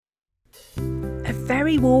A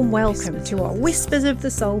very warm welcome to our Whispers of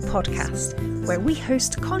the Soul podcast, where we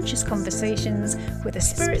host conscious conversations with a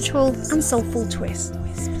spiritual and soulful twist.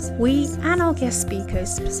 We and our guest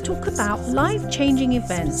speakers talk about life-changing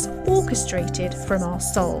events orchestrated from our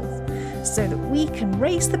soul, so that we can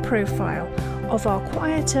raise the profile of our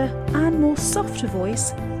quieter and more softer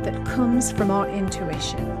voice that comes from our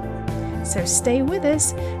intuition. So stay with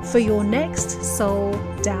us for your next soul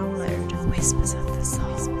download. Whispers of the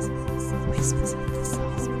Soul. Whispers of the Soul.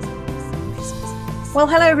 Well,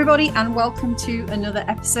 hello everybody, and welcome to another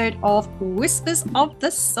episode of Whispers of the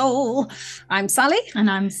Soul. I'm Sally. And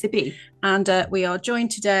I'm Sibby. And we are joined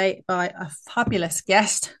today by a fabulous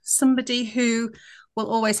guest, somebody who will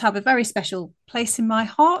always have a very special place in my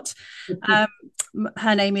heart.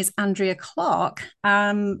 Her name is Andrea Clark.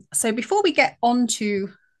 So before we get on to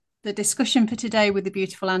the discussion for today with the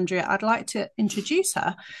beautiful Andrea, I'd like to introduce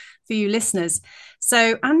her for you listeners.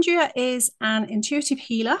 So Andrea is an intuitive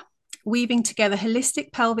healer, weaving together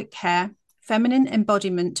holistic pelvic care, feminine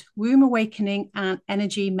embodiment, womb awakening, and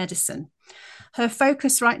energy medicine. Her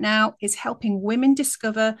focus right now is helping women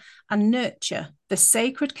discover and nurture the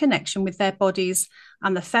sacred connection with their bodies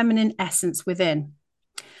and the feminine essence within.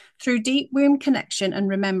 Through deep womb connection and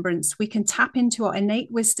remembrance, we can tap into our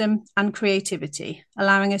innate wisdom and creativity,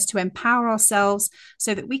 allowing us to empower ourselves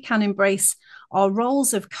so that we can embrace our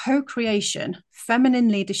roles of co-creation, feminine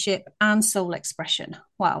leadership, and soul expression.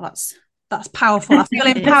 Wow, that's powerful. I feel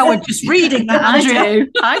empowered just reading that, Andrea.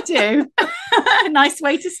 I do. Nice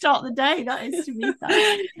way to start the day, that is, to read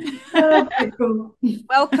that. Cool.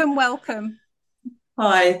 Welcome.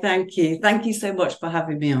 Hi, thank you. Thank you so much for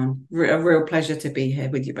having me on. A real pleasure to be here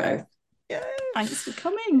with you both. Thanks for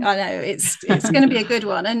coming. I know it's going to be a good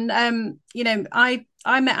one. And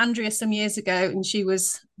I met Andrea some years ago, and she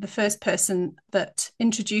was the first person that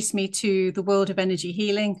introduced me to the world of energy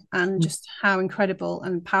healing and just how incredible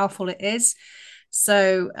and powerful it is.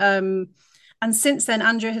 So and since then,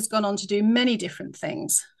 Andrea has gone on to do many different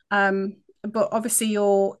things. But obviously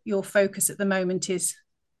your focus at the moment is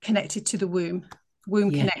connected to the womb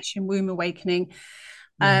connection, womb awakening.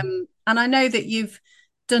 And I know that you've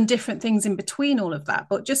done different things in between all of that,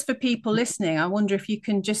 but just for people listening, I wonder if you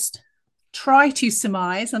can just try to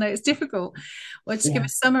surmise, I know it's difficult, or just give a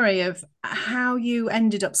summary of how you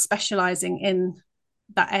ended up specializing in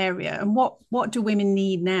that area, and what do women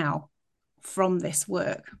need now from this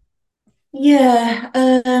work?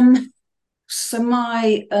 So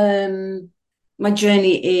my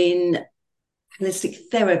journey in holistic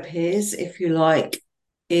therapies, if you like,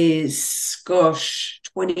 is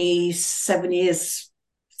 27 years.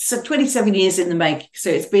 So 27 years in the making. So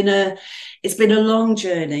it's been a long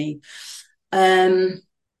journey. Originally,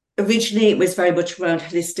 it was very much around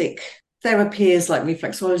holistic therapies like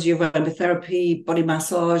reflexology, aromatherapy, body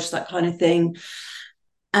massage, that kind of thing.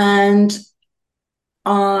 And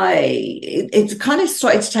it kind of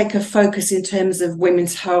started to take a focus in terms of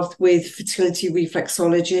women's health with fertility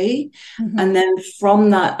reflexology. And then from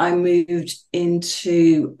that, I moved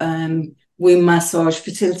into womb massage,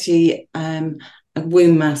 fertility and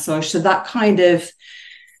womb massage. So that's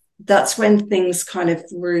when things kind of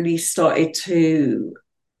really started to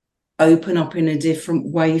open up in a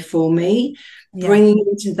different way for me, bringing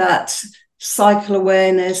into that cycle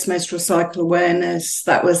awareness, menstrual cycle awareness.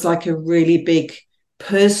 That was like a really big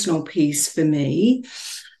personal piece for me.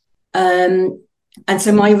 And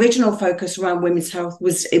so my original focus around women's health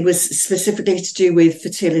was specifically to do with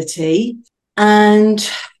fertility. And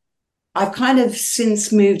I've kind of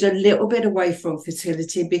since moved a little bit away from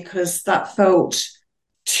fertility because that felt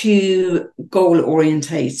too goal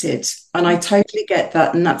orientated. And I totally get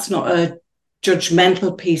that. And that's not a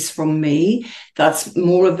judgmental piece from me. That's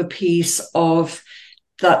more of a piece of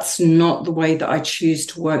that's not the way that I choose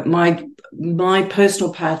to work. My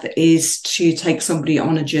personal path is to take somebody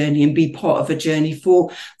on a journey and be part of a journey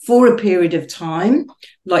for a period of time,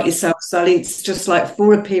 like yourself, Sally. It's just like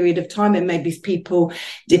for a period of time, and maybe people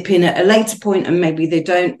dip in at a later point and maybe they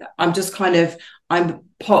don't. I'm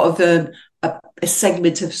part of a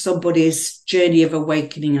segment of somebody's journey of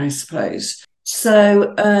awakening, I suppose.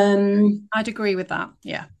 So I'd agree with that.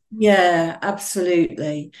 Yeah,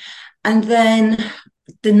 absolutely. And then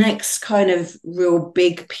the next kind of real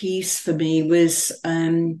big piece for me was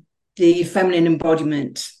the feminine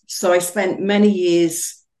embodiment. So I spent many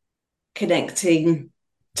years connecting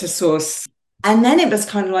to source. And then it was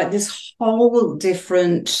kind of like this whole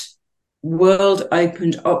different world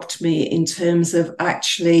opened up to me in terms of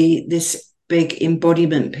actually this big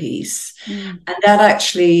embodiment piece. And that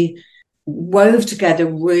actually wove together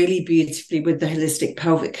really beautifully with the holistic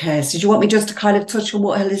pelvic care. So do you want me just to kind of touch on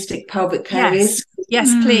what holistic pelvic care is? Yes,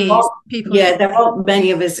 please. People need. There aren't many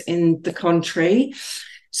of us in the country.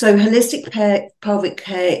 So holistic pelvic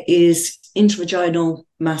care is intravaginal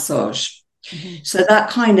massage. So that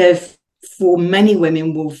kind of, for many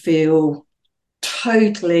women, will feel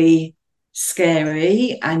totally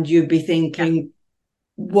scary, and you'd be thinking,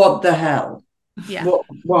 what the hell? Yeah.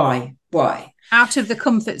 Why? Out of the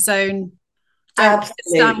comfort zone. Don't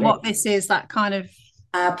understand what this is, that kind of.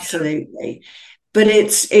 Absolutely. But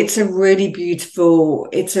it's a really beautiful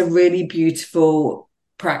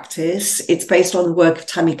practice. It's based on the work of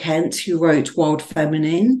Tammy Kent, who wrote Wild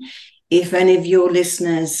Feminine. If any of your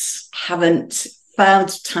listeners haven't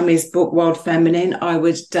found Tammy's book, Wild Feminine, I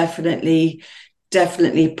would definitely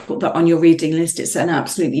put that on your reading list. It's an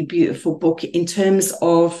absolutely beautiful book in terms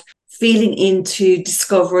of feeling into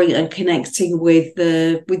discovering and connecting with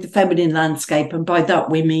the feminine landscape. And by that,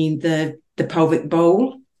 we mean the pelvic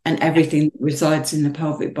bowl and everything that resides in the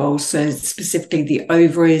pelvic bowl. So specifically the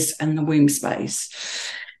ovaries and the womb space.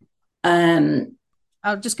 I'm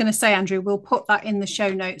just going to say, Andrew, we'll put that in the show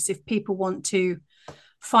notes if people want to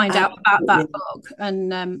find out about that book.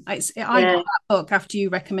 And I got that book after you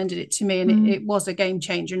recommended it to me, and it was a game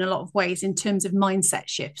changer in a lot of ways in terms of mindset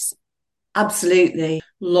shifts. Absolutely.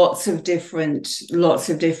 Lots of different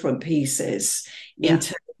pieces in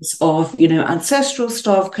terms of, ancestral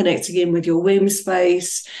stuff, connecting in with your womb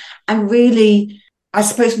space, and really, I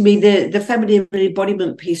suppose for me, the feminine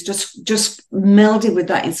embodiment piece just melded with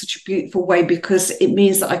that in such a beautiful way, because it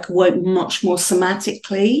means that I can work much more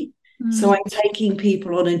somatically. So I'm taking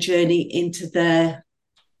people on a journey into their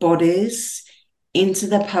bodies, into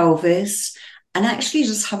their pelvis, and actually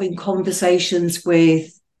just having conversations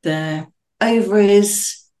with their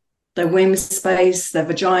ovaries, their womb space, their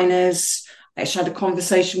vaginas. I actually had a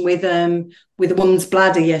conversation with a woman's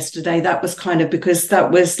bladder yesterday. That was kind of, because that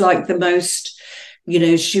was like the most,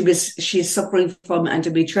 she's suffering from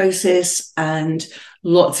endometriosis and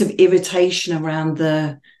lots of irritation around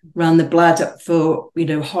the bladder for,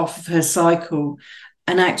 half of her cycle,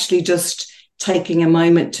 and actually just taking a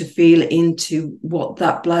moment to feel into what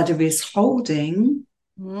that bladder is holding,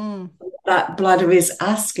 that bladder is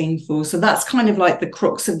asking for. So that's kind of like the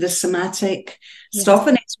crux of the somatic stuff,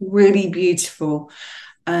 and it's really beautiful.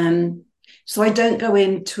 So I don't go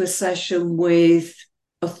into a session with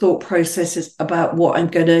a thought process about what I'm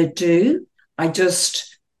going to do. I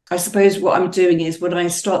suppose what I'm doing is, when I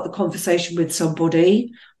start the conversation with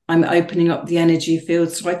somebody, I'm opening up the energy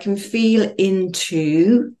field so I can feel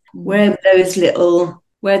into where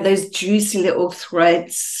those juicy little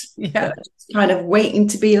threads are just kind of waiting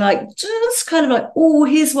to be like, just kind of like, oh,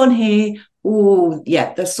 here's one here. Oh,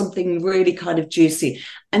 yeah, there's something really kind of juicy.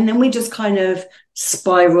 And then we just kind of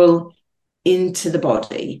spiral into the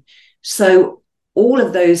body. So all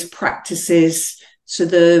of those practices, so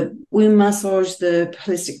the womb massage, the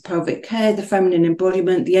holistic pelvic care, the feminine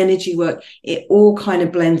embodiment, the energy work, it all kind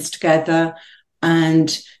of blends together.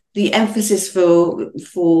 And the emphasis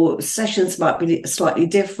for sessions might be slightly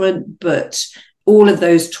different, but all of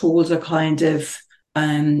those tools are kind of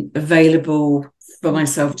available for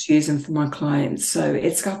myself to use and for my clients. So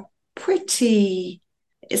it's a pretty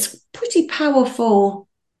powerful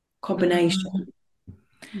combination.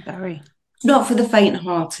 Very. Not for the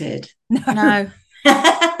faint-hearted. No.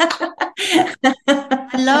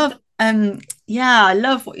 I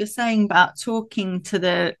love what you're saying about talking to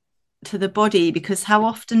the body, because how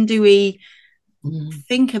often do we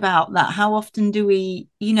think about that? How often do we,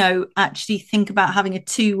 actually think about having a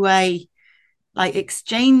two-way like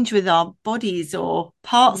exchange with our bodies or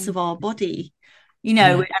parts of our body,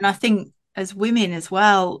 and I think as women as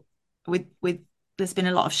well, with there's been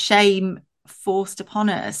a lot of shame forced upon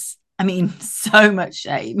us. I mean, so much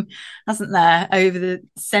shame, hasn't there, over the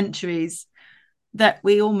centuries, that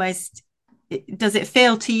we almost, does it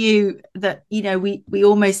feel to you that, we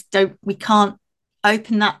almost we can't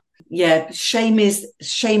open that? Yeah, shame is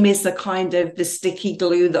the kind of the sticky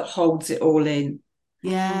glue that holds it all in.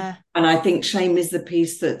 Yeah. And I think shame is the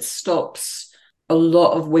piece that stops a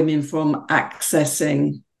lot of women from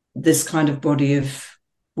accessing this kind of body of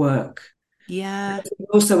work. Yeah. There's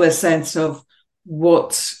also a sense of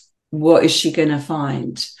what is she going to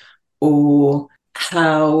find, or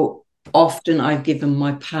how often I've given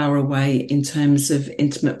my power away in terms of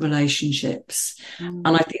intimate relationships. And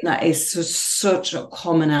I think that is such a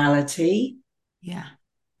commonality. Yeah.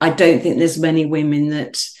 I don't think there's many women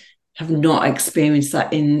that have not experienced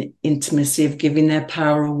that in intimacy, of giving their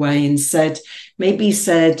power away and said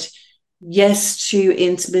yes to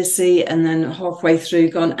intimacy, and then halfway through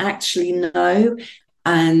gone, actually, no.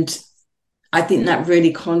 And I think that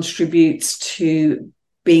really contributes to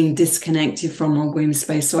being disconnected from our womb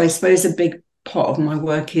space. So I suppose a big part of my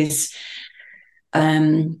work is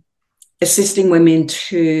assisting women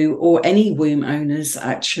to, or any womb owners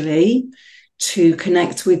actually, to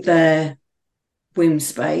connect with their womb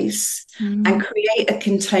space and create a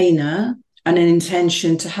container and an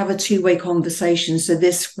intention to have a two-way conversation. So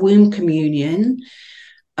this womb communion,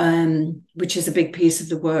 which is a big piece of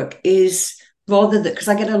the work, is rather that, because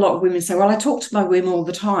I get a lot of women say, well, I talk to my womb all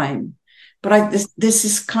the time, but this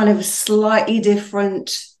is kind of a slightly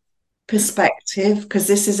different perspective, because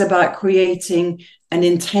this is about creating an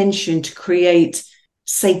intention to create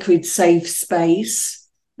sacred, safe space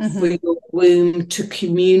for your womb to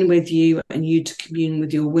commune with you and you to commune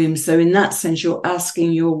with your womb. So in that sense, you're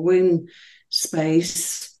asking your womb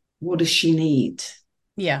space, what does she need?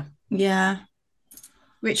 Yeah. Yeah.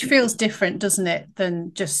 Which feels different, doesn't it,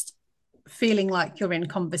 than just feeling like you're in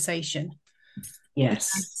conversation.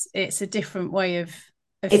 Yes. It's a different way of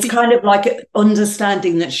it's kind of like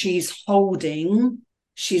understanding that she's holding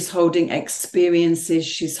experiences,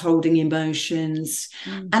 she's holding emotions,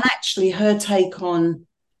 and actually her take on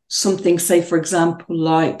something, say, for example,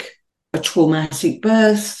 like a traumatic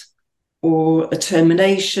birth or a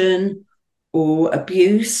termination or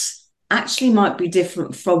abuse, actually might be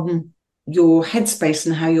different from your headspace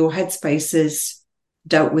and how your headspace has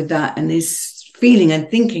dealt with that and is feeling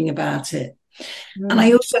and thinking about it. And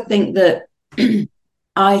I also think that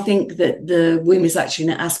the womb is actually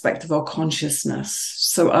an aspect of our consciousness.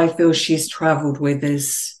 So I feel she's traveled with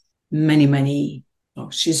us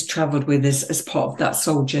she's traveled with us as part of that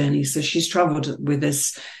soul journey. So she's traveled with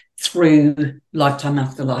us through lifetime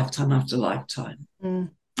after lifetime after lifetime.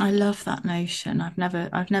 I love that notion. I've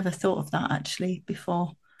never thought of that actually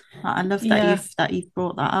before. I love that you've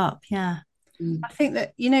brought that up. Yeah. I think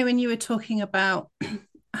that, when you were talking about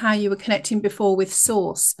how you were connecting before with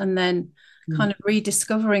source and then kind of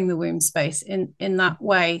rediscovering the womb space in that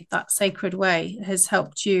way, that sacred way, has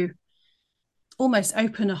helped you almost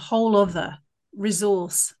open a whole other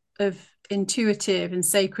resource of intuitive and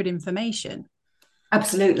sacred information.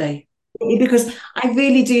 Absolutely. Because I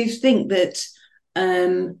really do think that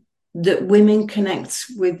that women connect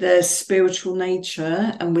with their spiritual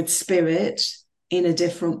nature and with spirit in a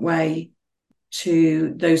different way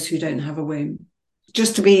to those who don't have a womb.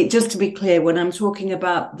 Just to be clear, when I'm talking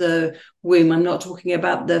about the womb, I'm not talking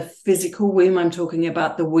about the physical womb. I'm talking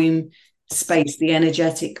about the womb space, the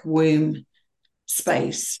energetic womb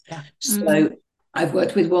space. Yeah. So I've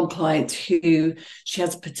worked with one client who she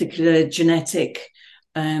has a particular genetic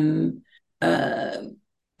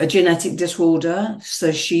a genetic disorder,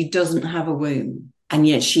 so she doesn't have a womb, and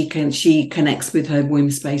yet she connects with her womb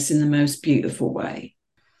space in the most beautiful way.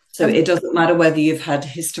 So it doesn't matter whether you've had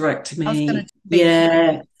hysterectomy.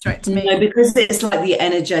 Hysterectomy. No, because it's like the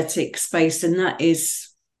energetic space, and that is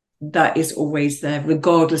always there,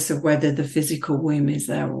 regardless of whether the physical womb is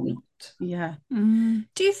there or not. Yeah.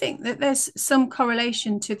 Do you think that there's some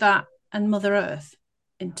correlation to that and Mother Earth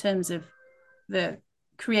in terms of the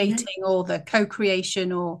creating or the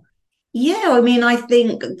co-creation? Or I mean, I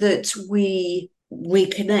think that we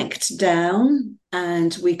connect down,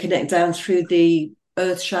 and we connect down through the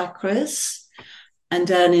earth chakras and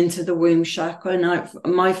down into the womb chakra.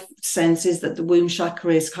 And my sense is that the womb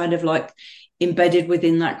chakra is kind of like embedded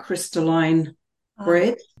within that crystalline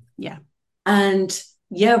grid. Yeah. And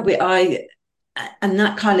and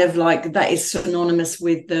that kind of like, that is synonymous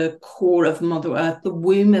with the core of Mother Earth, the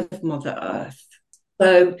womb of Mother Earth.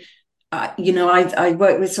 So, I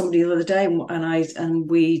worked with somebody the other day, and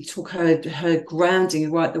we took her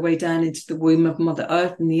grounding right the way down into the womb of Mother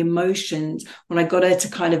Earth and the emotions. When I got her to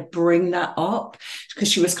kind of bring that up,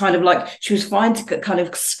 because she was kind of like, she was fine to kind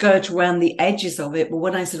of skirt around the edges of it. But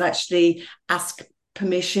when I said, actually ask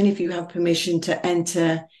permission, if you have permission to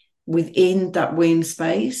enter within that womb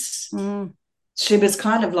space, she was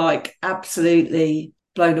kind of like absolutely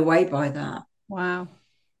blown away by that. Wow.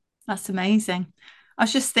 That's amazing. I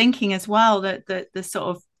was just thinking as well that the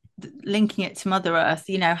sort of linking it to Mother Earth,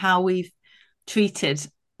 how we've treated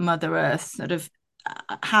Mother Earth, sort of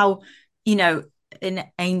how, in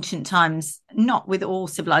ancient times, not with all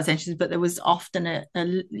civilizations, but there was often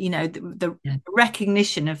the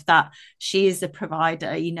recognition of that she is the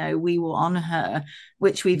provider. We will honor her,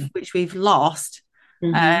 which we've lost.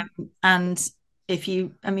 And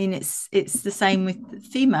it's the same with the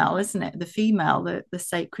female, isn't it? The female, the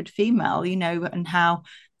sacred female, and how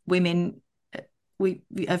women, we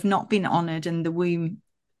have not been honored, and the womb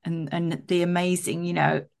and the amazing,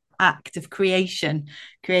 act of creating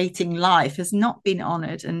life has not been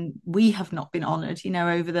honored, and we have not been honored,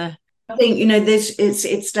 over the. I think,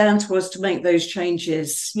 it's down to us to make those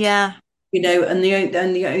changes. Yeah. And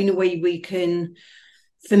the only way we can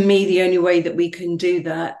for me, the only way that we can do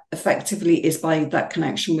that effectively is by that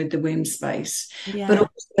connection with the womb space. Yeah. But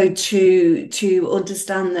also to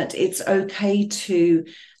understand that it's okay to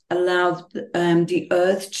allow the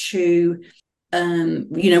earth to,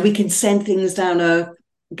 we can send things down a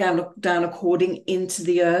cording into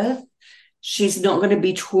the earth. She's not going to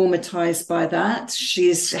be traumatized by that. She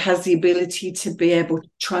has the ability to be able to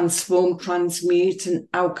transform, transmute, and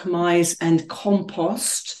alchemize and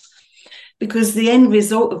compost, because the end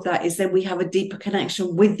result of that is that we have a deeper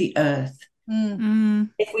connection with the earth.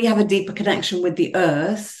 If we have a deeper connection with the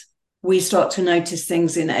earth, we start to notice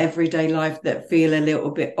things in everyday life that feel a little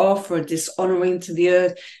bit off or dishonoring to the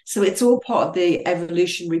earth. So it's all part of the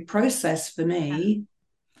evolutionary process for me.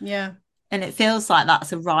 Yeah. And it feels like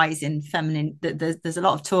that's a rise in feminine. There's a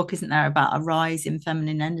lot of talk, isn't there, about a rise in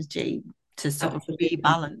feminine energy to sort Absolutely. of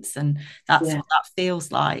rebalance, and that's what that feels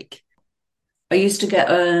like. I used to get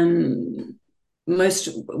I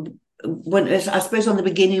suppose on the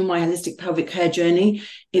beginning of my holistic pelvic care journey,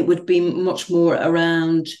 it would be much more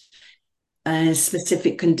around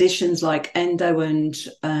specific conditions like endo and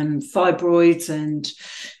fibroids and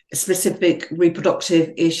specific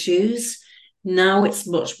reproductive issues. Now it's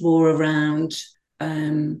much more around,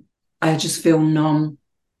 I just feel numb.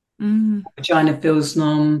 My vagina feels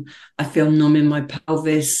numb. I feel numb in my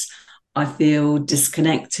pelvis. I feel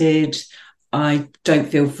disconnected. I don't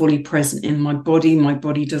feel fully present in my body. My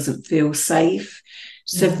body doesn't feel safe.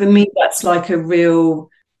 So for me, that's like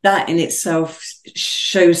that in itself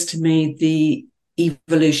shows to me the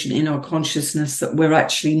evolution in our consciousness that we're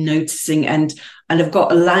actually noticing, and I've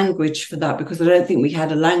got a language for that, because I don't think we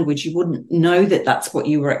had a language. You wouldn't know that that's what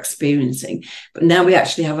you were experiencing, but now we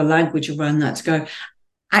actually have a language around that to go,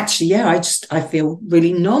 actually, yeah, I feel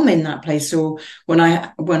really numb in that place. Or when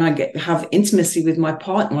I have intimacy with my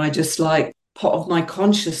partner, I just like part of my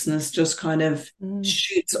consciousness just kind of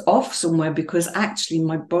shoots off somewhere, because actually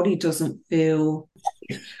my body doesn't feel.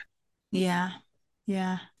 Yeah.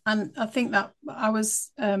 And I think that I was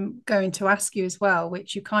going to ask you as well,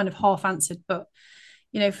 which you kind of half answered, but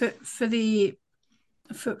for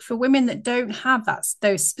women that don't have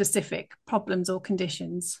those specific problems or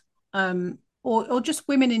conditions, or just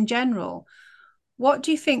women in general, what do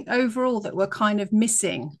you think overall that we're kind of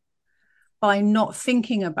missing by not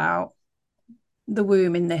thinking about the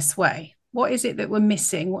womb in this way? What is it that we're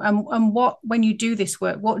missing, and what, when you do this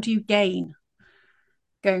work, what do you gain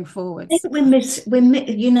going forwards? I think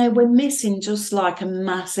we're missing just like a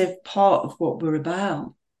massive part of what we're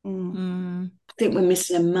about. I think we're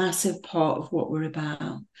missing a massive part of what we're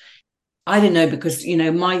about. I don't know, because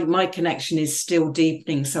my connection is still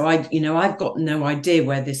deepening, so I've got no idea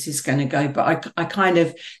where this is going to go. But I kind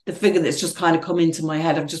of, the figure that's just kind of come into my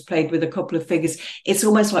head, I've just played with a couple of figures. It's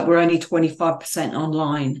almost like we're only 25%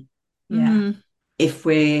 online. Yeah. If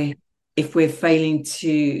we're failing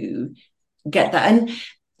to get that, and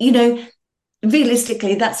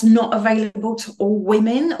realistically, that's not available to all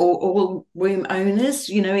women or all womb owners.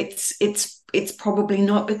 It's probably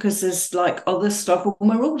not, because there's like other stuff, and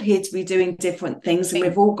we're all here to be doing different things, and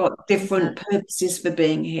we've all got different purposes for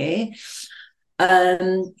being here.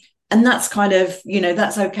 And that's kind of,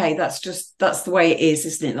 that's okay. That's the way it is,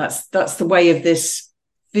 isn't it? That's the way of this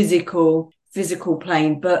physical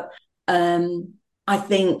plane. But I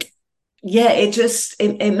think,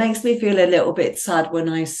 it makes me feel a little bit sad when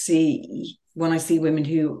I see women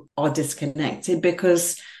who are disconnected,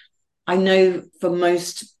 because I know for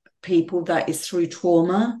most people that is through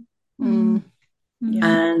trauma.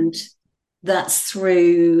 And that's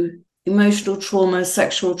through emotional trauma,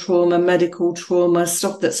 sexual trauma, medical trauma,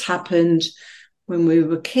 stuff that's happened when we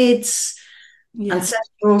were kids,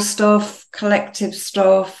 ancestral stuff, collective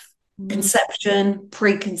stuff, conception,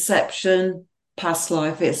 preconception, past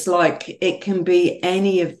life. It's like it can be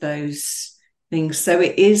any of those things. So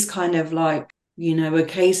it is kind of like, a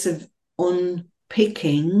case of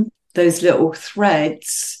unpicking those little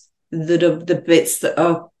threads that are the bits that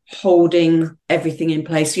are holding everything in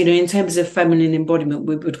place. In terms of feminine embodiment,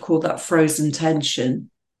 we would call that frozen tension.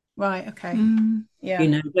 Right. Okay.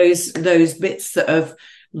 Yeah. Those bits that have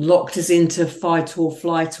locked us into fight or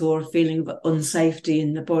flight, or a feeling of unsafety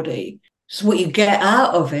in the body. So what you get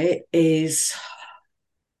out of it is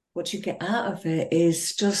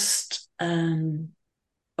just a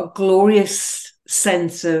glorious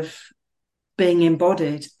sense of being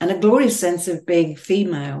embodied, and a glorious sense of being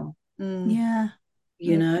female. And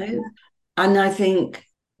I think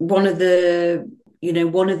one of the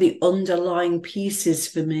underlying pieces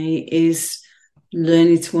for me is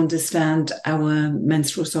learning to understand our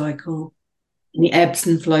menstrual cycle, and the ebbs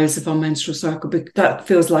and flows of our menstrual cycle. But that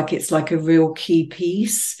feels like it's like a real key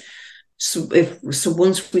piece So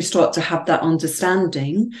once we start to have that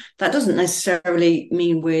understanding, that doesn't necessarily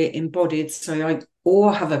mean we're embodied. So I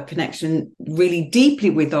or have a connection really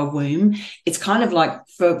deeply with our womb. It's kind of like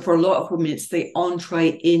for a lot of women, it's the entree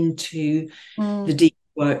into the deep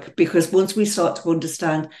work, because once we start to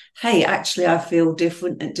understand, hey, actually, I feel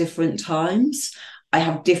different at different times. I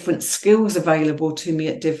have different skills available to me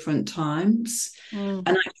at different times. And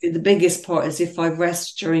actually, the biggest part is if I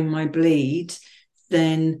rest during my bleed,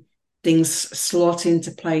 then things slot into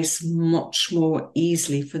place much more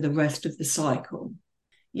easily for the rest of the cycle.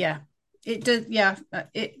 Yeah, it does. Yeah,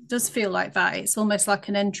 it does feel like that. It's almost like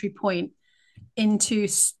an entry point into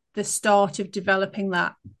the start of developing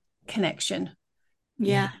that connection.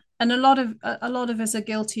 Yeah. And a lot of us are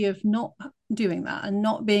guilty of not doing that and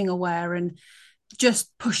not being aware and just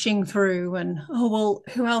pushing through and, oh, well,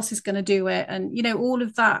 who else is going to do it? And, all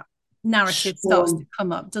of that narrative starts to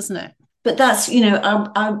come up, doesn't it? But that's,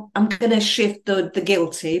 I'm going to shift the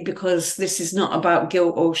guilty, because this is not about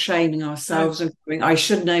guilt or shaming ourselves and going, I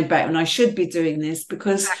should know better and I should be doing this,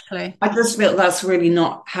 because exactly. I just feel that's really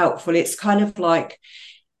not helpful. It's kind of like,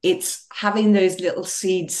 it's having those little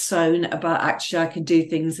seeds sown about, actually, I can do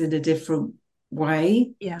things in a different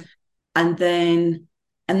way. Yeah. And then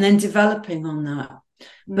developing on that.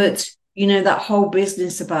 But, that whole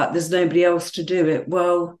business about there's nobody else to do it.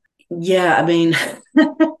 Well, yeah, I mean,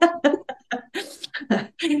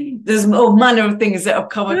 there's all manner of things that have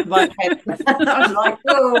come into my head. I was like,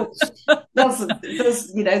 oh, there's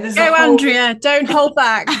go, Andrea, don't hold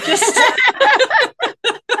back. Just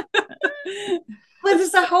well,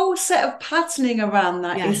 there's a whole set of patterning around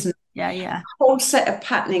that, isn't it? Yeah. A whole set of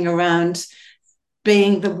patterning around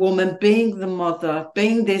being the woman, being the mother,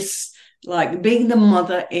 being this, like being the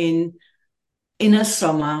mother in a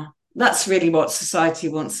summer. That's really what society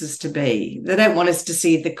wants us to be. They don't want us to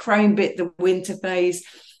see the crone bit, the winter phase.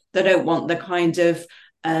 They don't want the kind of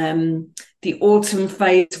the autumn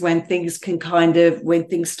phase when things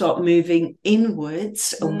start moving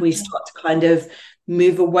inwards and we start to kind of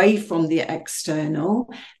move away from the external.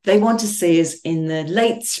 They want to see us in the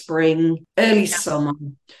late spring, early summer,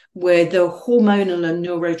 where the hormonal and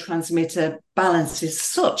neurotransmitter balance is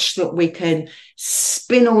such that we can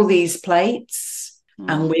spin all these plates.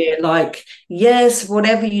 And we're like, yes,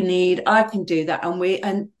 whatever you need, I can do that.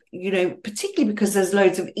 And particularly because there's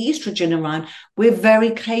loads of estrogen around, we're very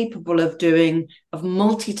capable of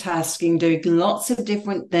multitasking, doing lots of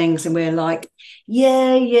different things. And we're like,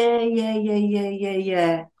 yeah.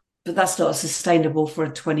 But that's not sustainable for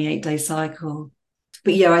a 28-day cycle.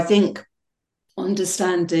 But yeah, I think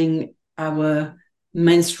understanding our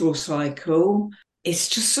menstrual cycle is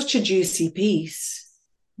just such a juicy piece.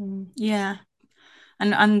 Yeah.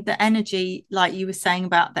 And the energy, like you were saying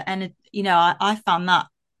about the energy, I found that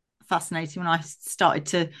fascinating when I started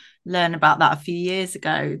to learn about that a few years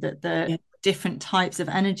ago, that the different types of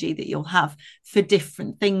energy that you'll have for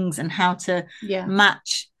different things and how to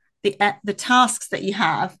match the tasks that you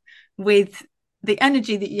have with the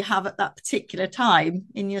energy that you have at that particular time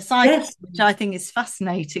in your cycle, which I think is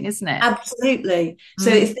fascinating, isn't it? Absolutely. So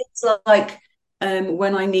it's things like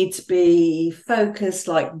when I need to be focused,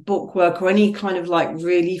 like book work or any kind of like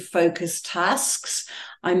really focused tasks,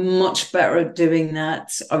 I'm much better at doing that.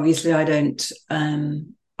 Obviously, I don't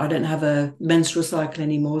have a menstrual cycle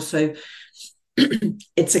anymore, so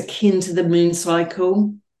it's akin to the moon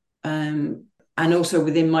cycle. And also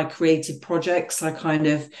within my creative projects, I kind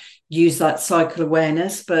of use that cycle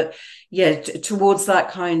awareness. But yeah, towards that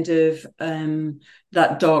kind of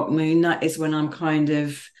that dark moon, that is when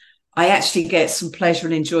I actually get some pleasure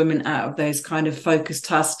and enjoyment out of those kind of focused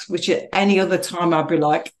tasks, which at any other time I'd be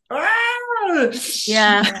like, ah!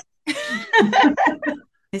 Yeah.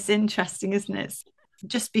 It's interesting, isn't it?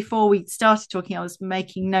 Just before we started talking, I was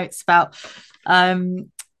making notes about, how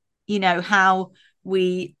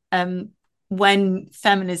we, when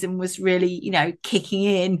feminism was really, kicking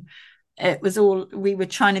in, it was all, we were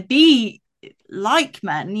trying to be like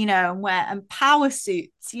men, and wear power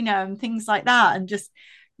suits, and things like that. And just,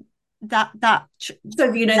 so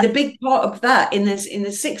the big part of that in the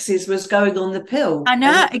 60s was going on the pill. I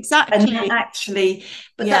know, exactly. And actually,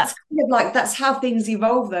 but that's kind of like, that's how things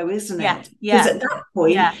evolve though, isn't it? Yeah. Because at that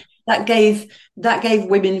point, that gave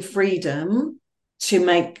women freedom to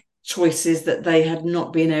make choices that they had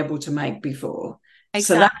not been able to make before.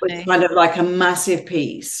 Exactly. So that was kind of like a massive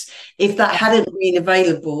piece. If that hadn't been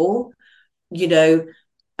available, that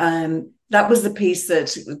was the piece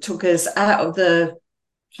that took us out of the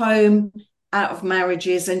home, out of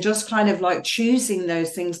marriages, and just kind of like choosing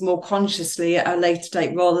those things more consciously at a later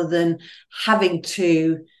date, rather than having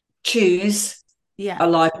to choose a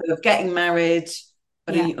life of getting married,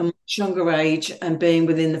 at a much younger age and being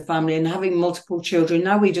within the family and having multiple children.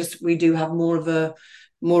 Now we do have more of a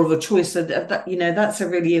choice. So that that's a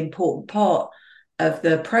really important part of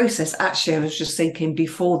the process. Actually, I was just thinking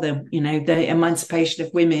before the emancipation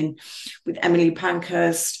of women with Emily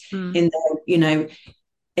Pankhurst in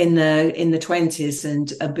the 20s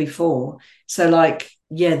and before. So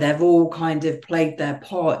they've all kind of played their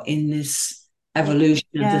part in this evolution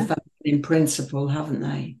of the family in principle, haven't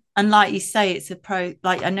they? And like you say, it's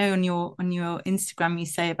like I know on your Instagram you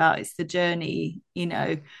say about it's the journey,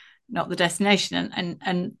 not the destination.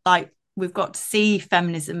 And like we've got to see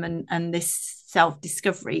feminism and this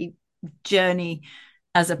self-discovery journey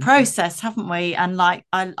as a process, haven't we? And like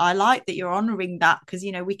I like that you're honoring that, because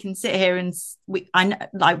we can sit here and we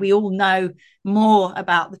all know more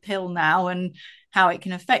about the pill now and how it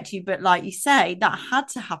can affect you, but like you say, that had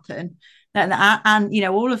to happen. And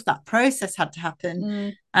all of that process had to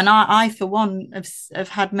happen. And I for one have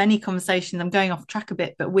had many conversations, I'm going off track a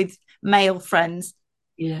bit, but with male friends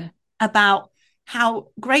about how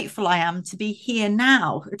grateful I am to be here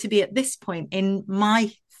now, to be at this point in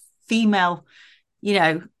my female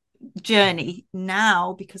journey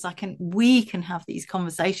now, because we can have these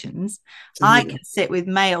conversations. Absolutely. I can sit with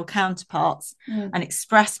male counterparts and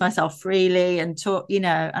express myself freely and talk, and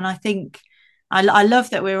I think I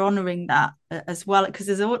love that we're honoring that as well, because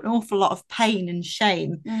there's an awful lot of pain and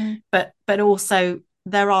shame, but also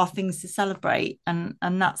there are things to celebrate, and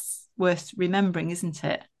that's worth remembering, isn't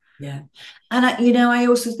it? Yeah. And I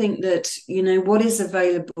also think that what is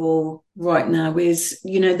available right now is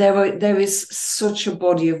there is such a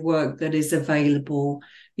body of work that is available,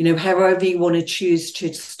 however you want to choose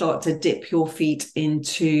to start to dip your feet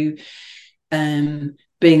into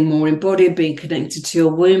being more embodied, being connected to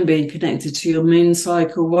your womb, being connected to your moon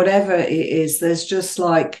cycle, whatever it is. There's just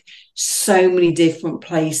like so many different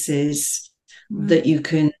places that you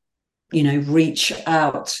can reach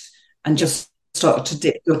out and just start to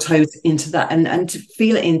dip your toes into that and to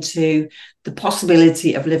feel into the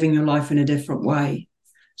possibility of living your life in a different way.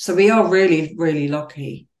 So we are really, really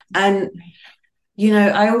lucky. And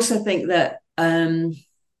I also think that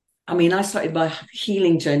I started my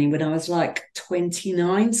healing journey when I was like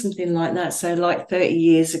 29, something like that. So like 30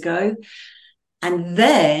 years ago. And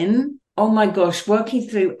then, oh my gosh, working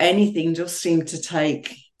through anything just seemed to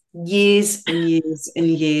take years and years and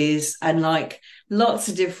years, and like lots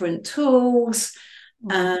of different tools,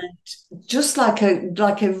 and just like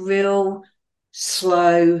a real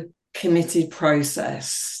slow, committed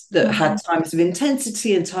process that had times of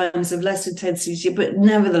intensity and times of less intensity, but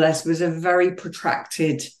nevertheless was a very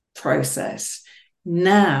protracted process.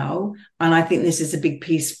 Now, and I think this is a big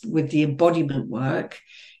piece with the embodiment work,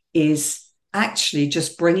 is actually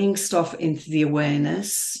just bringing stuff into the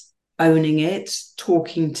awareness, owning it,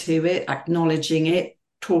 talking to it, acknowledging it,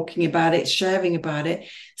 talking about it, sharing about it.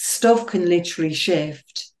 Stuff can literally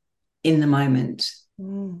shift in the moment.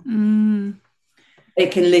 It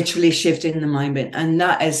can literally shift in the moment. And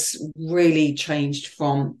that has really changed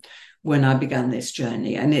from when I began this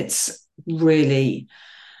journey. And it's really,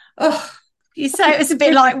 you say it was a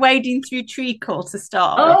bit like wading through treacle to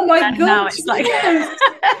start with. Oh my God. Now it's like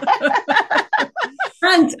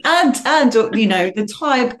and the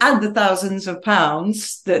time and the thousands of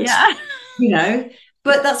pounds that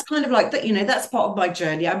but that's kind of like that, that's part of my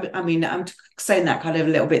journey. I'm saying that kind of a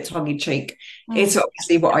little bit tongue-in-cheek. It's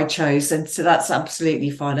obviously what I chose, and so that's absolutely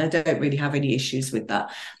fine. I don't really have any issues with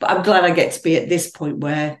that, but I'm glad I get to be at this point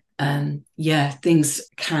where things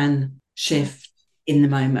can shift in the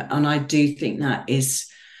moment. And I do think that is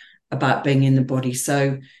about being in the body.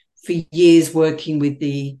 So for years working with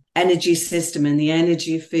the energy system and the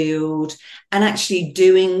energy field, and actually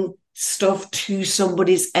doing stuff to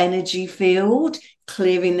somebody's energy field,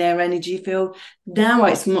 clearing their energy field. Now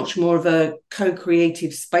it's much more of a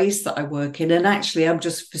co-creative space that I work in, and actually I'm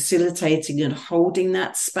just facilitating and holding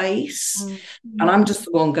that space. And I'm just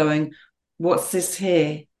the one going, what's this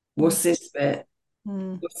here? What's this bit?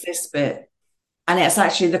 What's this bit? And it's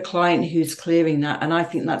actually the client who's clearing that. And I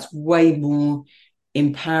think that's way more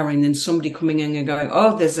empowering than somebody coming in and going,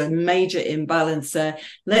 oh, there's a major imbalance there.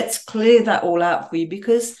 Let's clear that all out for you,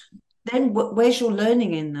 because then where's your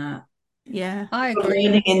learning in that? Yeah, I agree.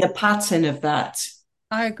 Learning in the pattern of that.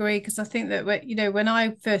 I agree, because I think that when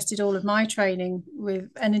I first did all of my training with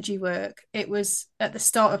energy work, it was at the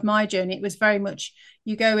start of my journey. It was very much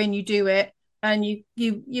you go in, you do it, and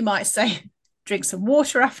you might say drink some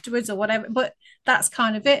water afterwards or whatever, but that's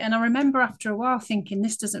kind of it. And I remember after a while thinking,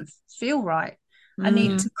 this doesn't feel right. I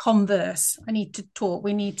need to converse. I need to talk.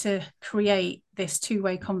 We need to create this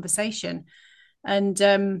two-way conversation. And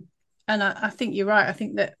I think you're right. I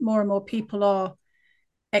think that more and more people are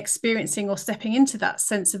experiencing or stepping into that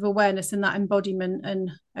sense of awareness and that embodiment.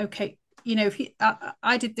 And okay, if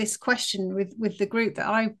I did this question with the group that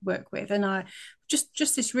I work with, and I just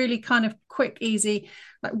this really kind of quick, easy,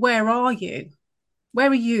 like, where are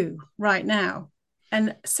you right now?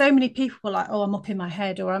 And so many people were like, oh, I'm up in my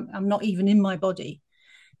head, or I'm not even in my body.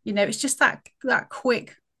 It's just that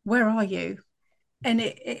quick, where are you? And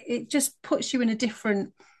it just puts you in a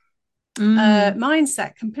different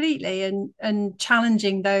mindset completely, and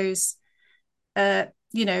challenging those.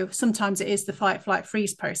 Sometimes it is the fight, flight,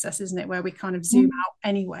 freeze process, isn't it, where we kind of zoom out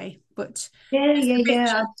anyway. But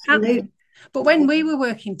yeah, absolutely. But when we were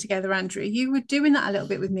working together, Andrew, you were doing that a little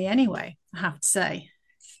bit with me anyway, I have to say.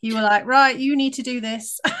 You were like, right, you need to do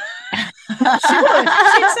this. She'd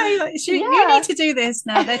say, like, you need to do this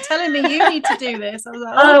now. They're telling me you need to do this. I was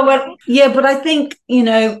like, oh well, yeah, but I think,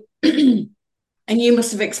 and you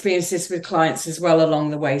must have experienced this with clients as well along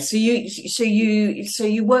the way. So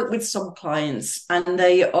you work with some clients, and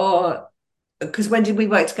they are, because when did we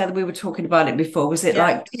work together? We were talking about it before. Was it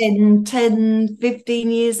like 10,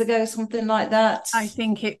 15 years ago, something like that? I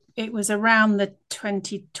think it was around the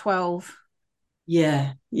 2012 time.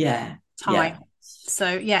 Yeah.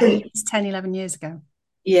 So it's 10, 11 years ago.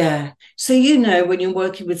 Yeah. So, when you're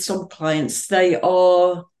working with some clients, their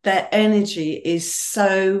energy is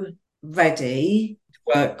so ready to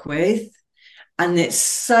work with, and it's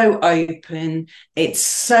so open. It's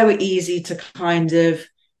so easy to kind of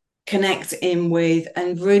connect in with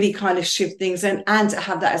and really kind of shift things, and to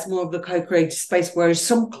have that as more of a co-creative space. Whereas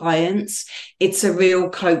some clients, it's a real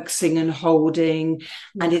coaxing and holding,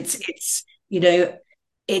 and it's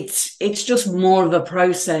it's just more of a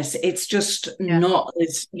process. It's just not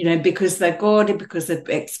as, because they're guarded, because they've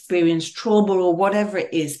experienced trauma or whatever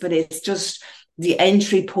it is, but it's just the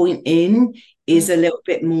entry point in is a little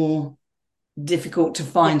bit more difficult to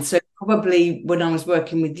find. So probably when I was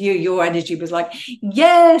working with you, your energy was like,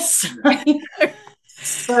 yes,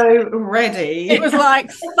 so ready. It was like,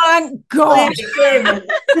 thank God,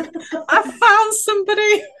 I found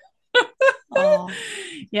somebody.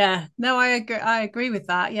 Yeah, no, I agree with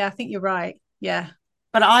that. Yeah, I think you're right. Yeah,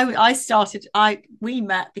 but we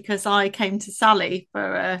met because I came to Sally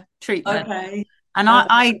for a treatment. Okay. And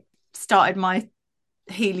I started my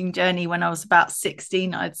healing journey when I was about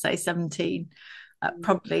 16, I'd say 17,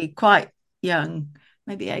 probably quite young,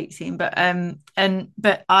 maybe 18, but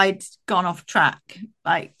I'd gone off track,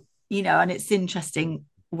 and it's interesting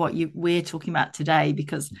what we're talking about today,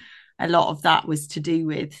 because a lot of that was to do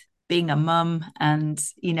with being a mum, and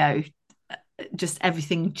just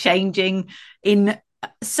everything changing in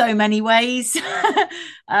so many ways. But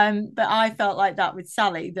I felt like that with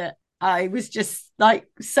Sally, that I was just like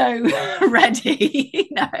so ready,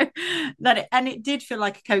 and it did feel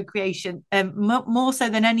like a co-creation, more so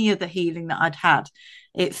than any other healing that I'd had.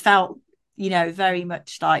 It felt, very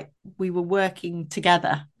much like we were working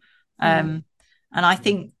together. And I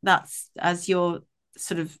think that's, as you're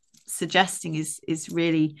sort of suggesting, is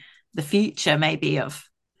really the future maybe of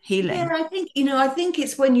healing. Yeah, I think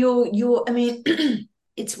it's when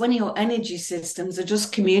it's when your energy systems are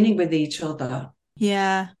just communing with each other.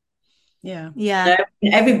 Yeah.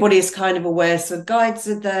 Everybody's kind of aware, so guides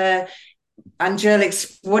are there,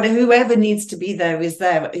 angelics, whoever needs to be there is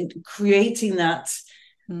there, creating that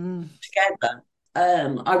together.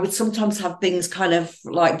 I would sometimes have things kind of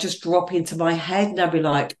like just drop into my head, and I'd be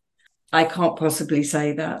like, I can't possibly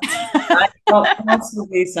say that. I can't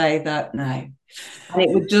possibly say that, no. And it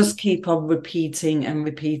would just keep on repeating and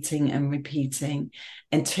repeating and repeating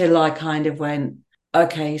until I kind of went,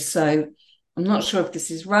 okay, so I'm not sure if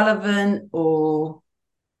this is relevant or,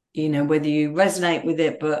 whether you resonate with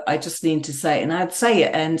it, but I just need to say it. And I'd say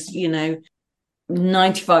it. And,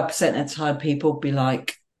 95% of the time people would be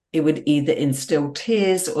like, it would either instill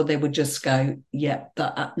tears, or they would just go, yeah,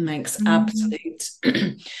 that makes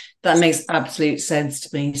that makes absolute sense to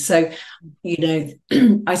me. So,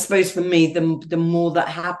 I suppose for me, the more that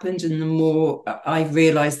happened, and the more I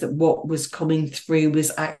realized that what was coming through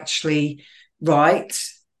was actually right,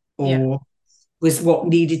 or was what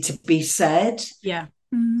needed to be said. Yeah.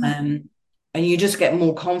 And you just get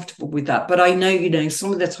more comfortable with that. But I know,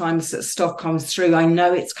 some of the times that stuff comes through, I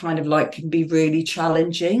know it's kind of like can be really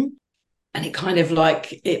challenging, and it kind of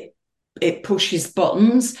like it pushes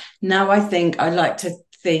buttons. Now I think I like to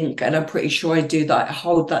think, and I'm pretty sure I do, that I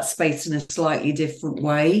hold that space in a slightly different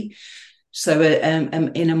way. So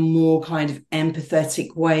in a more kind of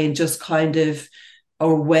empathetic way, and just kind of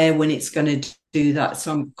aware when it's going to do that.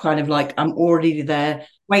 So I'm kind of like, I'm already there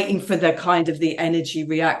waiting for the kind of the energy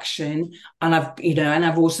reaction. And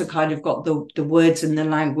I've also kind of got the words and the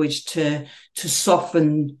language to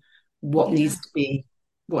soften what needs to be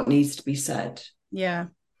what needs to be said. Yeah.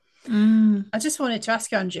 Mm. I just wanted to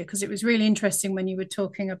ask you, Andrea, because it was really interesting when you were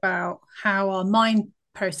talking about how our mind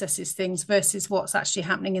processes things versus what's actually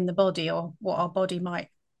happening in the body, or what our body might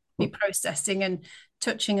be processing, and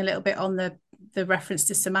touching a little bit on the reference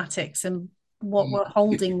to somatics and what we're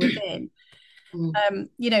holding within.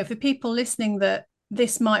 For people listening, that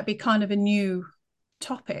this might be kind of a new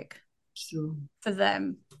topic for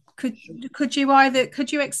them. Could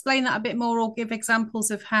you explain that a bit more, or give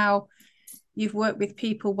examples of how you've worked with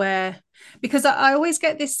people where, because I always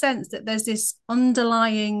get this sense that there's this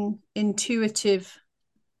underlying intuitive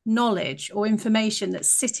knowledge or information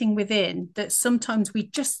that's sitting within that sometimes we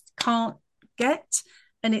just can't get,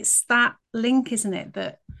 and it's that link, isn't it?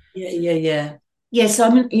 That yes,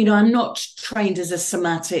 I'm not trained as a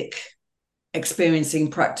somatic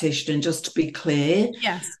experiencing practitioner, just to be clear.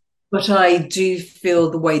 Yes. But I do feel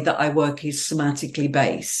the way that I work is somatically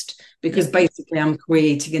based, because basically I'm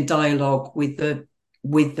creating a dialogue with the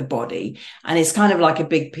body, and it's kind of like a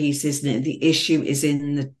big piece, isn't it? The issue is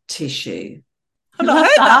in the tissue. I've not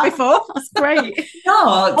heard that before. That's great.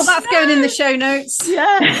 Well, that's going in the show notes.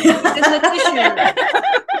 Yeah. In the tissue.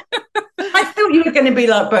 I thought you were going to be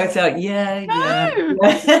like both out.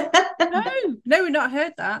 No, we've not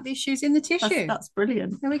heard that. The issue's in the tissue. That's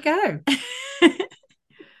brilliant. There we go.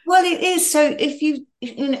 Well, it is. So if you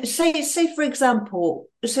say for example,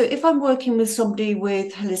 so if I'm working with somebody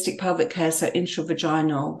with holistic pelvic care, so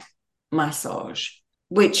intravaginal massage,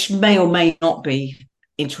 which may or may not be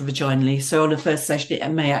intravaginally. So on a first session, it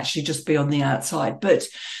may actually just be on the outside. But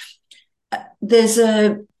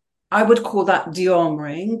I would call that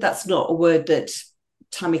de-armoring. That's not a word that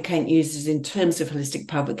Tammy Kent uses in terms of holistic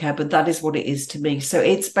pelvic care, but that is what it is to me. So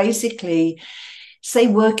it's basically, say,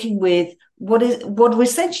 working with what are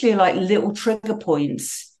essentially like little trigger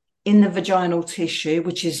points in the vaginal tissue,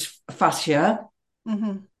 which is fascia.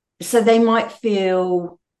 Mm-hmm. So they might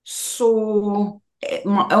feel sore. It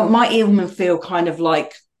might even feel kind of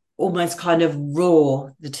like almost kind of raw,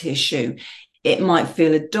 the tissue. It might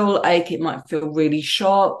feel a dull ache. It might feel really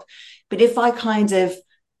sharp. But if I kind of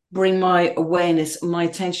bring my awareness, my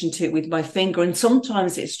attention to it with my finger, and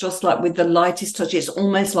sometimes it's just like with the lightest touch, it's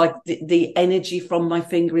almost like the energy from my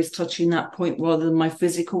finger is touching that point rather than my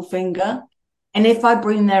physical finger. And if I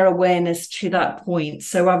bring their awareness to that point,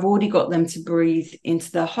 so I've already got them to breathe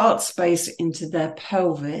into their heart space, into their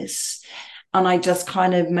pelvis, and I just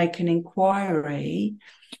kind of make an inquiry.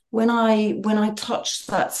 When I touch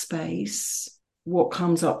that space, what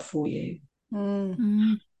comes up for you?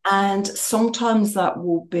 Mm. And sometimes that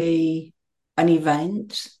will be an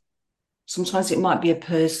event. Sometimes it might be a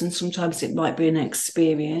person. Sometimes it might be an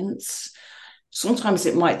experience. Sometimes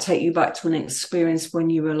it might take you back to an experience when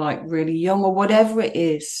you were like really young, or whatever it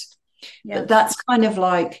is. Yeah. But that's kind of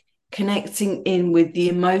like connecting in with the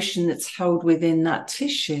emotion that's held within that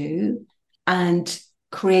tissue and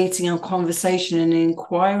creating a conversation and an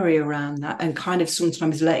inquiry around that, and kind of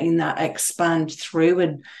sometimes letting that expand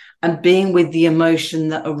through and being with the emotion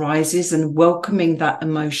that arises and welcoming that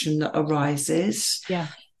emotion that arises. Yeah.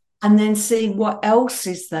 And then seeing what else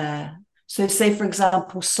is there. So say, for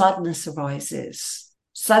example, sadness arises.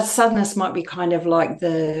 Sadness might be kind of like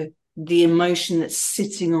the emotion that's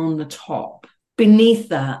sitting on the top. Beneath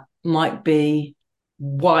that might be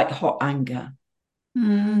white hot anger.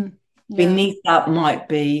 Mm. Yeah. Beneath that might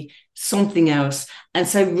be something else. And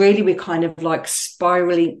so really we're kind of like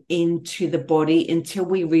spiraling into the body until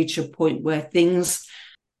we reach a point where things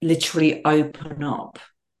literally open up.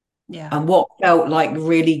 Yeah. And what felt like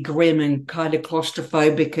really grim and kind of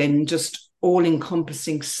claustrophobic and just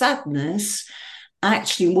all-encompassing sadness,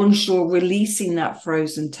 actually, once you're releasing that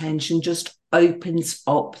frozen tension, just opens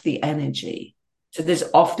up the energy. So there's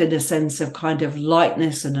often a sense of kind of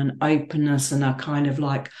lightness and an openness and a kind of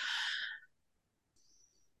like,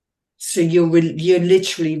 so you're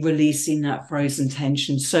literally releasing that frozen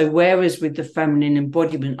tension. So whereas with the feminine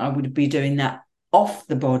embodiment, I would be doing that off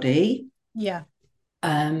the body. Yeah.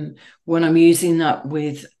 When I'm using that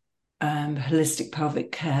with holistic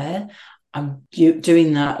pelvic care, I'm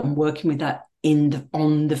doing that and working with that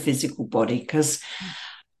on the physical body. Because,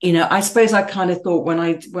 I suppose I kind of thought when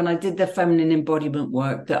I did the feminine embodiment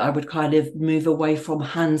work that I would kind of move away from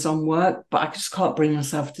hands-on work, but I just can't bring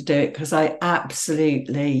myself to do it, because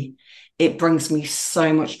it brings me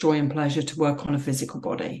so much joy and pleasure to work on a physical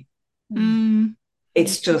body. Mm.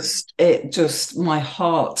 It's just my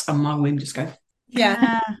heart and my womb just go.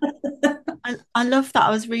 Yeah. I love that.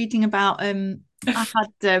 I was reading about I had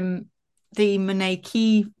the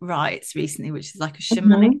Monet rites recently, which is like a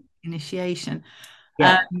shamanic initiation.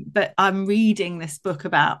 Yeah. But I'm reading this book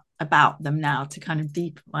about them now to kind of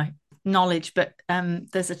deepen my knowledge, but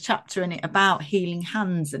there's a chapter in it about healing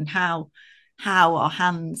hands and how our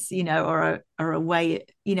hands, you know, are a way,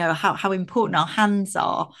 you know, how important our hands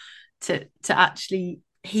are to actually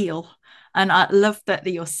heal. And I love that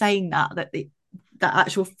you're saying that that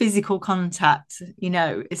actual physical contact, you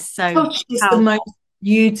know, is so touch is the most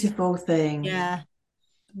beautiful thing. Yeah.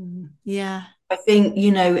 Yeah. I think,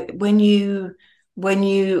 you know, when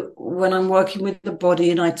I'm working with the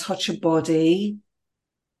body and I touch a body,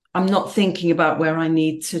 I'm not thinking about where I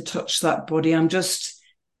need to touch that body. I'm just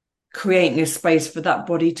creating a space for that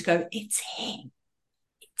body to go, it's here.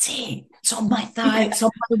 It's here. It's on my thigh. It's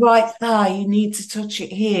on my right thigh. You need to touch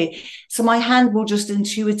it here. So my hand will just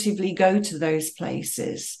intuitively go to those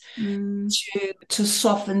places to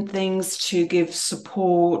soften things, to give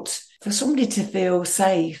support, for somebody to feel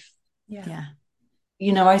safe. Yeah.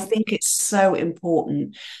 You know, I think it's so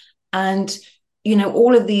important. And, you know,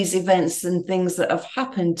 all of these events and things that have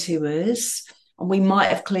happened to us, and we might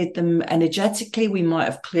have cleared them energetically, we might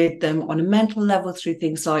have cleared them on a mental level through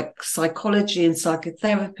things like psychology and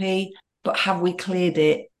psychotherapy, but have we cleared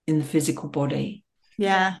it in the physical body?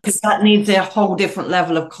 Yeah. Because that needs a whole different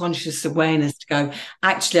level of conscious awareness to go,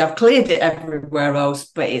 actually, I've cleared it everywhere else,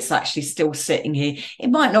 but it's actually still sitting here. It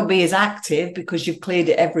might not be as active because you've cleared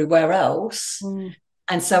it everywhere else.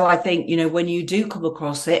 And so I think, you know, when you do come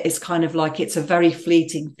across it, it's kind of like it's a very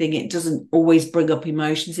fleeting thing. It doesn't always bring up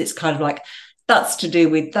emotions. It's kind of like, that's to do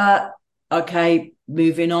with that. Okay,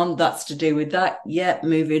 moving on. That's to do with that. Yeah,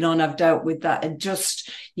 moving on. I've dealt with that. And just,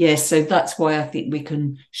 yeah, so that's why I think we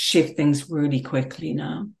can shift things really quickly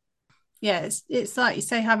now. Yeah, it's like you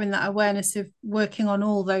say, having that awareness of working on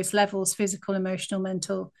all those levels: physical, emotional,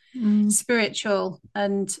 mental, spiritual.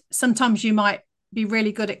 And sometimes you might be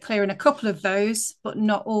really good at clearing a couple of those, but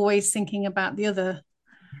not always thinking about the other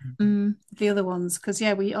ones. Because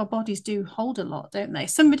yeah, our bodies do hold a lot, don't they?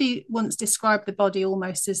 Somebody once described the body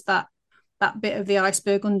almost as that bit of the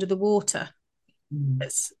iceberg under the water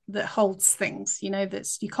that holds things, you know,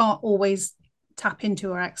 that's you can't always tap into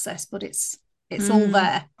or access, but it's all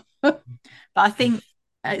there. But I think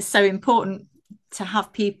it's so important to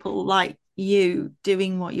have people like you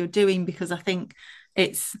doing what you're doing, because I think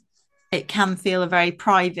it can feel a very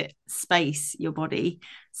private space, your body.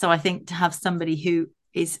 So I think to have somebody who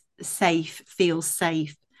is safe, feels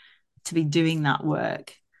safe to be doing that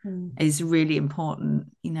work is really important,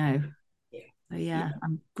 you know. So yeah,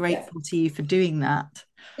 I'm grateful to you for doing that.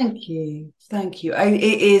 Thank you.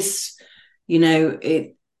 It is, you know,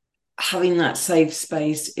 having that safe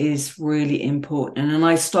space is really important. And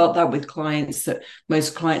I start that with clients. That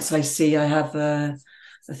most clients I see, I have a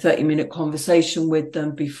 30-minute conversation with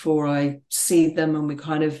them before I see them, and we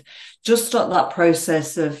kind of just start that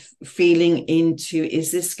process of feeling into,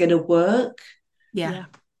 is this going to work? Yeah.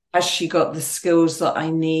 Has she got the skills that I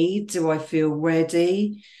need? Do I feel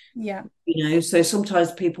ready? Yeah. You know, so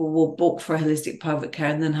sometimes people will book for holistic pelvic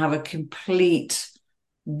care and then have a complete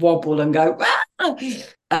wobble and go,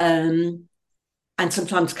 and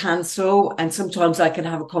sometimes cancel. And sometimes I can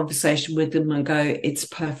have a conversation with them and go, it's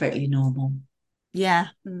perfectly normal. Yeah.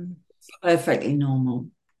 Perfectly normal.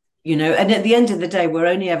 You know, and at the end of the day, we're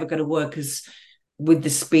only ever going to work with the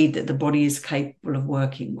speed that the body is capable of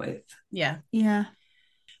working with. Yeah. Yeah.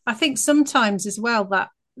 I think sometimes as well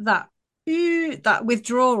that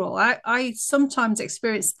withdrawal, I sometimes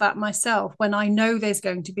experience that myself when I know there's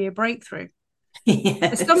going to be a breakthrough.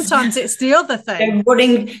 Yes. Sometimes it's the other thing.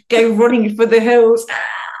 Go running for the hills.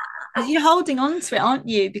 You're holding on to it, aren't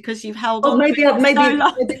you? Because you've held on. Maybe I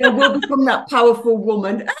will become that powerful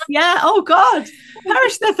woman. Yeah. Oh God,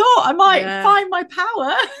 perish the thought. I might find my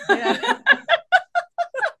power. Yeah.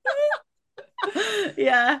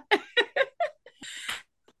 Yeah.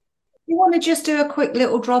 You want to just do a quick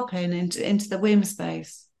little drop into the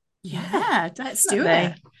Wombspace? Yeah, let's do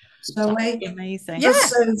it. So amazing. Yeah.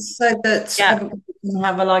 So that everybody can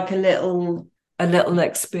have a little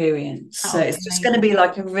experience. So it's just going to be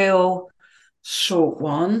like a real short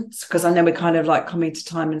one, because I know we're kind of like coming to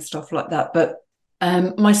time and stuff like that. But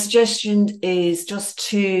my suggestion is just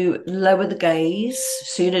to lower the gaze,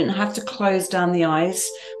 so you don't have to close down the eyes,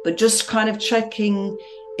 but just kind of checking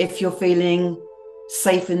if you're feeling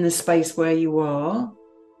safe in the space where you are.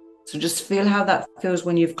 So just feel how that feels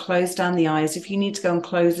when you've closed down the eyes. If you need to go and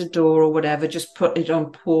close the door or whatever, just put it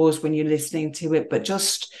on pause when you're listening to it, but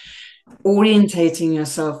just orientating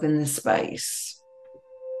yourself in the space,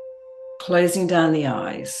 closing down the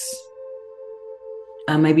eyes,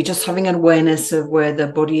 and maybe just having an awareness of where the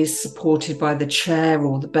body is supported by the chair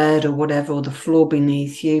or the bed or whatever, or the floor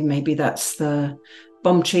beneath you. Maybe that's the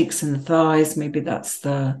bum cheeks and the thighs. Maybe that's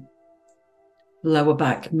the lower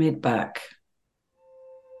back, mid back.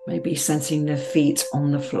 Maybe sensing the feet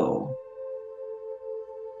on the floor.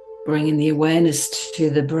 Bringing the awareness to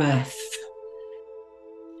the breath.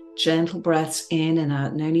 Gentle breaths in and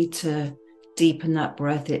out. No need to deepen that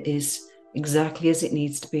breath. It is exactly as it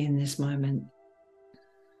needs to be in this moment.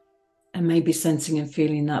 And maybe sensing and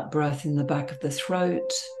feeling that breath in the back of the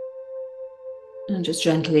throat. And just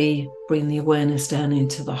gently bring the awareness down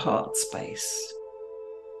into the heart space.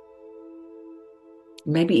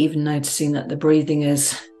 Maybe even noticing that the breathing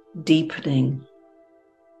is deepening.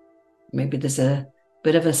 Maybe there's a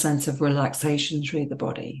bit of a sense of relaxation through the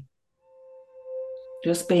body.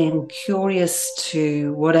 Just being curious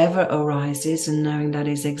to whatever arises and knowing that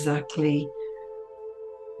is exactly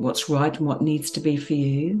what's right and what needs to be for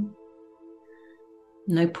you.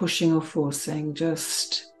 No pushing or forcing,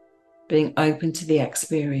 just being open to the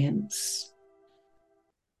experience.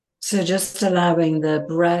 So just allowing the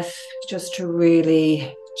breath just to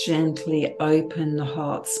really gently open the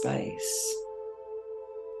heart space.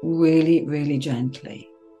 Really, really gently.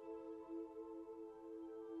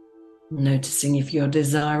 Noticing if you're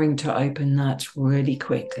desiring to open that really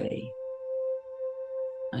quickly.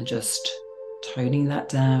 And just toning that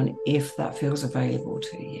down if that feels available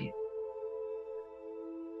to you.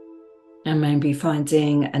 And maybe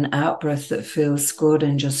finding an out breath that feels good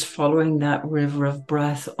and just following that river of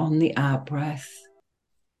breath on the out breath.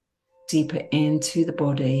 Deeper into the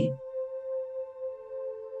body.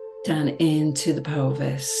 Down into the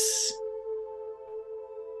pelvis.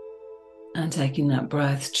 And taking that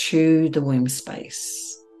breath to the womb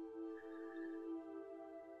space.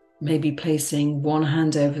 Maybe placing one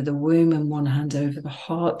hand over the womb and one hand over the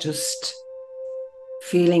heart, just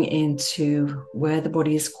feeling into where the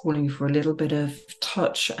body is calling for a little bit of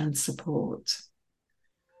touch and support.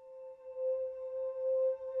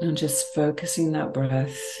 And just focusing that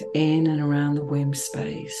breath in and around the womb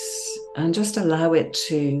space. And just allow it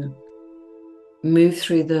to move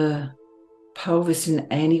through the pelvis in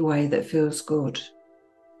any way that feels good.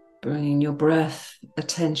 Bringing your breath,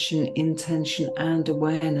 attention, intention, and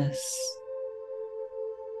awareness.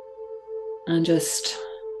 And just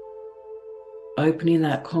opening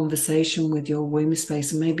that conversation with your womb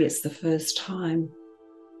space. And maybe it's the first time.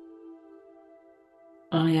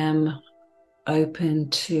 I am open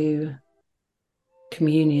to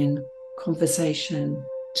communion, conversation,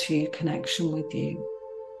 to connection with you.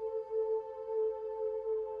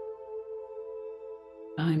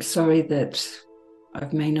 I'm sorry that I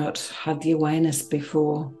may not had the awareness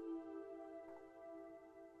before,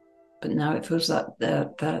 but now it feels like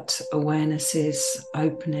that awareness is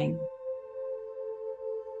opening.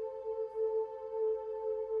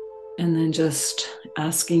 And then just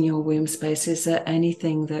asking your womb space, is there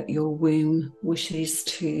anything that your womb wishes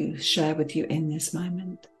to share with you in this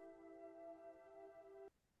moment?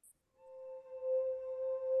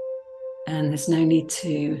 And there's no need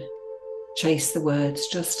to chase the words,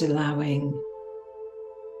 just allowing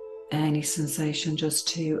any sensation just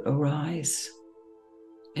to arise.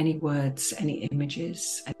 Any words, any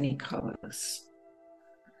images, any colors.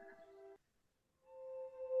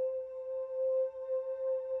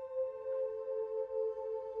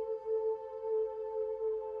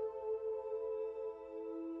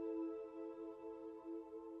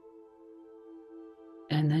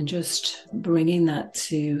 And then just bringing that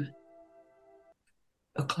to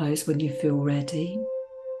a close when you feel ready.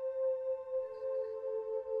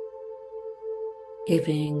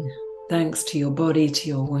 Giving thanks to your body, to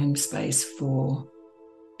your womb space for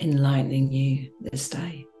enlightening you this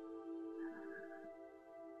day.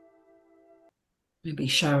 Maybe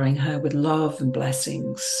showering her with love and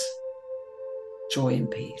blessings, joy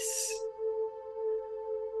and peace.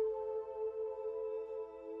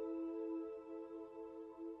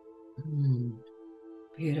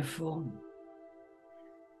 Beautiful.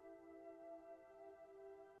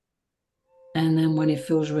 And then when it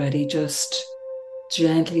feels ready, just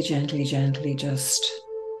gently, gently, gently, just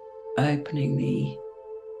opening the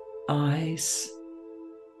eyes.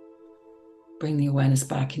 Bring the awareness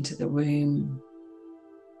back into the room,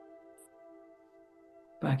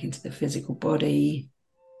 back into the physical body.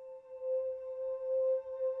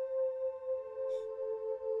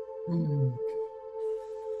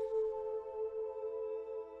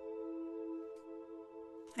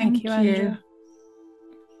 Thank you, Andrew.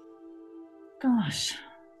 Gosh.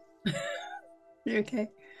 You okay?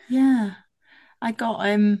 Yeah. I got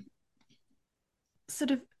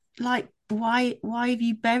sort of like, why have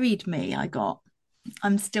you buried me?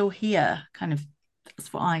 I'm still here, kind of.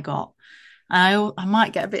 That's what I got. And I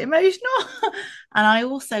might get a bit emotional. And I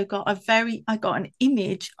also got I got an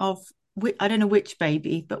image of, I don't know which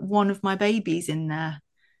baby, but one of my babies in there.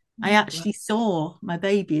 I actually saw my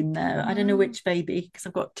baby in there. I don't know which baby, because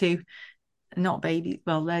I've got two, not babies.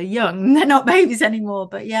 Well, they're young. They're not babies anymore.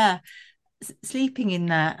 But yeah, sleeping in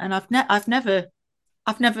there, and I've never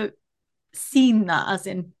seen that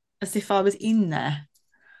as if I was in there.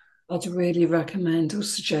 I'd really recommend or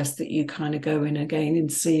suggest that you kind of go in again and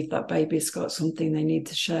see if that baby's got something they need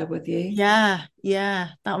to share with you. Yeah,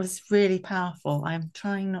 that was really powerful. I'm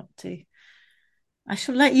trying not to. I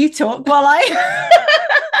shall let you talk while I.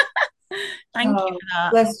 Thank you for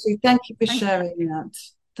that. Bless you. Thank you for sharing that.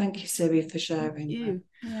 Thank you, Sibby, for sharing that.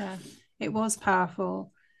 Yeah, it was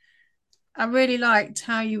powerful. I really liked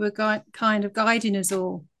how you were kind of guiding us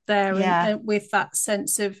all there, and with that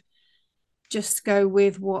sense of just go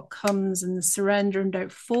with what comes and surrender and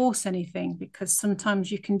don't force anything, because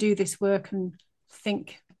sometimes you can do this work and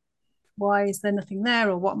think, why is there nothing there,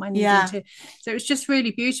 or what am I needing to? So it's just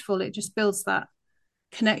really beautiful. It just builds that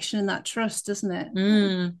connection and that trust, doesn't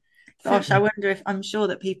it? Gosh, I wonder if, I'm sure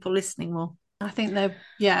that people listening will. I think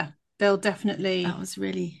they'll definitely, that was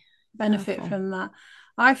really benefit powerful from that.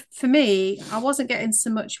 For me, I wasn't getting so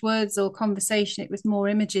much words or conversation. It was more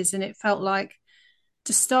images, and it felt like,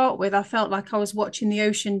 to start with, I felt like I was watching the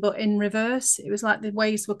ocean, but in reverse. It was like the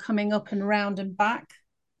waves were coming up and around and back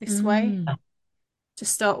this way to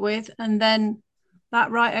start with, and then that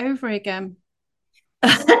right over again.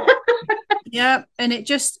 Yeah, and it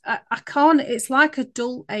just, I can't, it's like a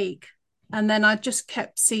dull ache. And then I just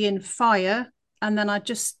kept seeing fire, and then I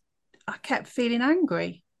kept feeling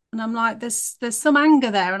angry. And I'm like, there's some anger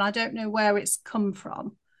there, and I don't know where it's come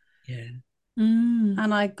from. Yeah.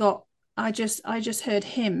 And I just heard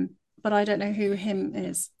him, but I don't know who him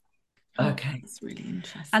is. Okay. It's really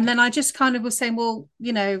interesting. And then I just kind of was saying, well,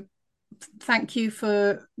 thank you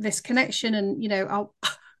for this connection, and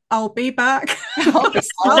I'll be back. I'll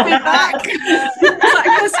be back.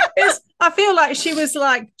 I feel like she was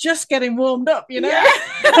like just getting warmed up, Yeah.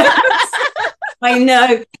 I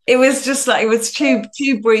know, it was just like, it was too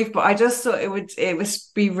brief, but I just thought it would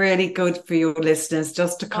be really good for your listeners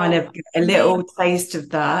just to kind of get a little taste of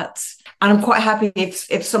that. And I'm quite happy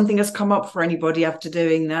if something has come up for anybody after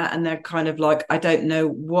doing that and they're kind of like, I don't know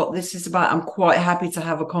what this is about, I'm quite happy to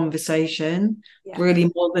have a conversation.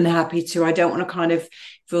 Really more than happy to. I don't want to kind of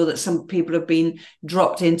feel that some people have been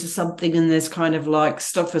dropped into something and there's kind of like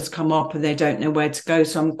stuff has come up and they don't know where to go.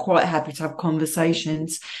 So I'm quite happy to have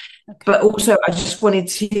conversations. Okay. But also, I just wanted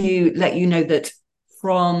to let you know that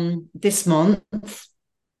from this month,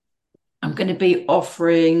 I'm going to be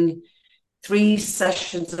offering 3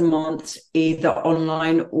 sessions a month, either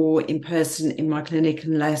online or in person in my clinic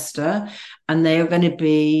in Leicester. And they are going to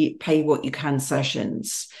be pay what you can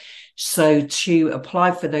sessions. So to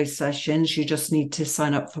apply for those sessions, you just need to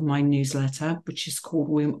sign up for my newsletter, which is called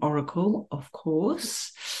Womb Oracle, of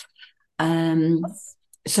course.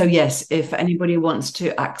 So yes, if anybody wants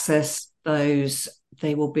to access those,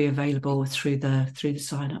 they will be available through the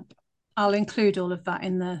sign up. I'll include all of that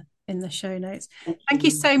in the show notes. Thank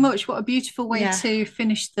you so much. What a beautiful way to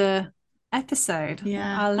finish the episode.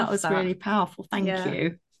 Yeah, that was really powerful. Thank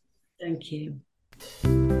you. Thank you.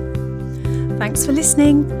 Thanks for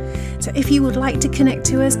listening. So if you would like to connect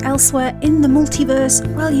to us elsewhere in the multiverse,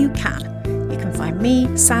 well, you can. You can find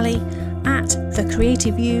me, Sally, at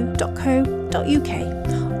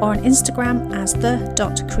thecreativeyou.co.uk or on Instagram as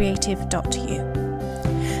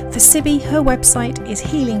the.creative.you. For Sibby, her website is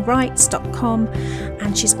healingrights.com,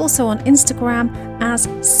 and she's also on Instagram as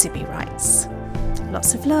Sibby Writes.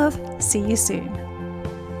 Lots of love. See you soon.